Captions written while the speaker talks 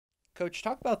Coach,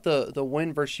 talk about the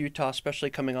win versus Utah,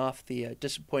 especially coming off the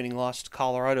disappointing loss to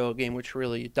Colorado, a game which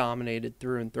really dominated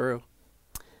through and through.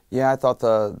 Yeah, I thought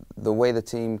the way the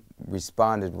team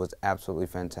responded was absolutely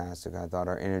fantastic. I thought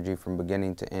our energy from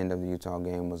beginning to end of the Utah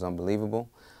game was unbelievable,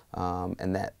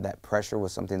 and that pressure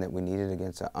was something that we needed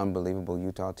against an unbelievable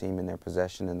Utah team in their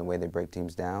possession and the way they break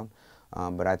teams down.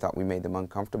 But I thought we made them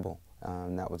uncomfortable,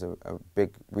 and that was a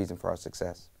big reason for our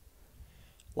success.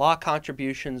 A lot of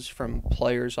contributions from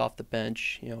players off the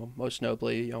bench. Most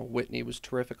notably, Whitney was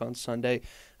terrific on Sunday.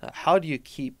 How do you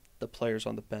keep the players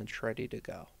on the bench ready to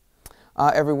go?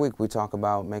 Every week we talk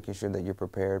about making sure that you're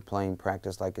prepared, playing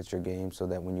practice like it's your game, so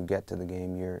that when you get to the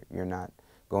game, you're not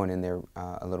going in there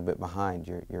a little bit behind.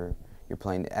 You're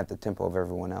playing at the tempo of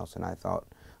everyone else. And I thought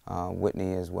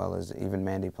Whitney, as well as even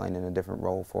Mandy, playing in a different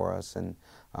role for us, and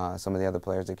some of the other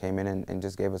players that came in and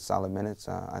just gave us solid minutes.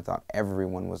 I thought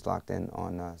everyone was locked in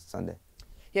on Sunday.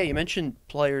 Yeah, you mentioned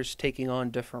players taking on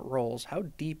different roles. How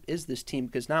deep is this team?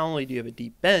 Because not only do you have a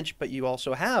deep bench, but you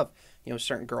also have,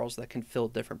 certain girls that can fill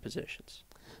different positions.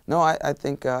 No, I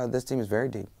think this team is very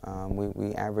deep.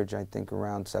 We average, I think,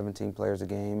 around 17 players a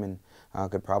game,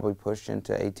 and could probably push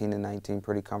into 18 and 19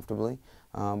 pretty comfortably.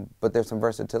 But there's some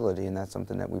versatility, and that's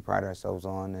something that we pride ourselves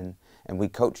on, and we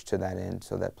coach to that end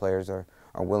so that players are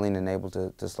willing and able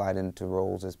to slide into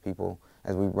roles as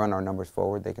we run our numbers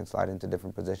forward. They can slide into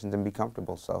different positions and be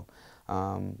comfortable. So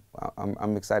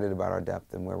I'm excited about our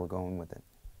depth and where we're going with it.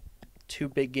 Two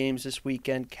big games this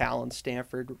weekend, Cal and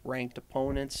Stanford, ranked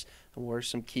opponents. And what are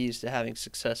some keys to having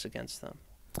success against them?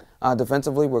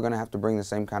 Defensively, we're going to have to bring the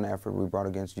same kind of effort we brought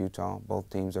against Utah. Both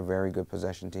teams are very good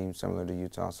possession teams, similar to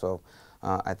Utah. So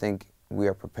I think we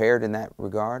are prepared in that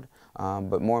regard.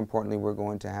 But more importantly, we're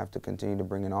going to have to continue to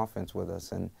bring an offense with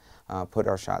us and put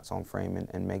our shots on frame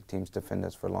and make teams defend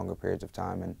us for longer periods of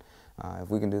time. And if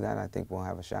we can do that, I think we'll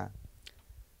have a shot.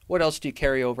 What else do you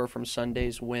carry over from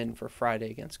Sunday's win for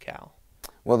Friday against Cal?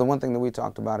 Well, the one thing that we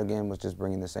talked about again was just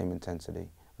bringing the same intensity.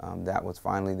 That was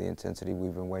finally the intensity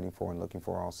we've been waiting for and looking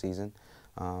for all season.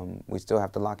 We still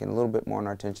have to lock in a little bit more on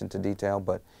our attention to detail,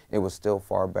 but it was still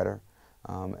far better.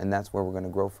 And that's where we're going to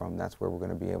grow from. That's where we're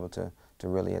going to be able to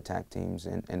really attack teams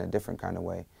in a different kind of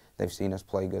way. They've seen us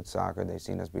play good soccer. They've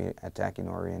seen us be attacking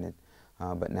oriented.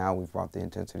 But now we've brought the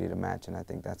intensity to match, and I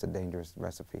think that's a dangerous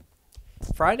recipe.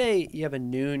 Friday, you have a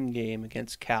noon game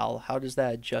against Cal. How does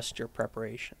that adjust your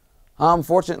preparation?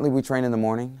 Fortunately, we train in the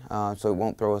morning, so it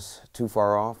won't throw us too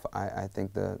far off. I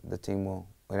think the team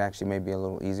it actually may be a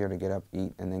little easier to get up,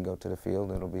 eat, and then go to the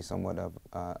field. It'll be somewhat of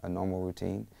a normal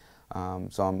routine.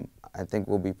 I think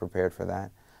we'll be prepared for that.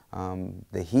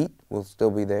 The heat will still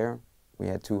be there. We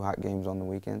had 2 hot games on the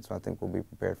weekend, so I think we'll be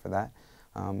prepared for that.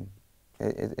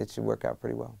 It should work out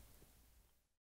pretty well.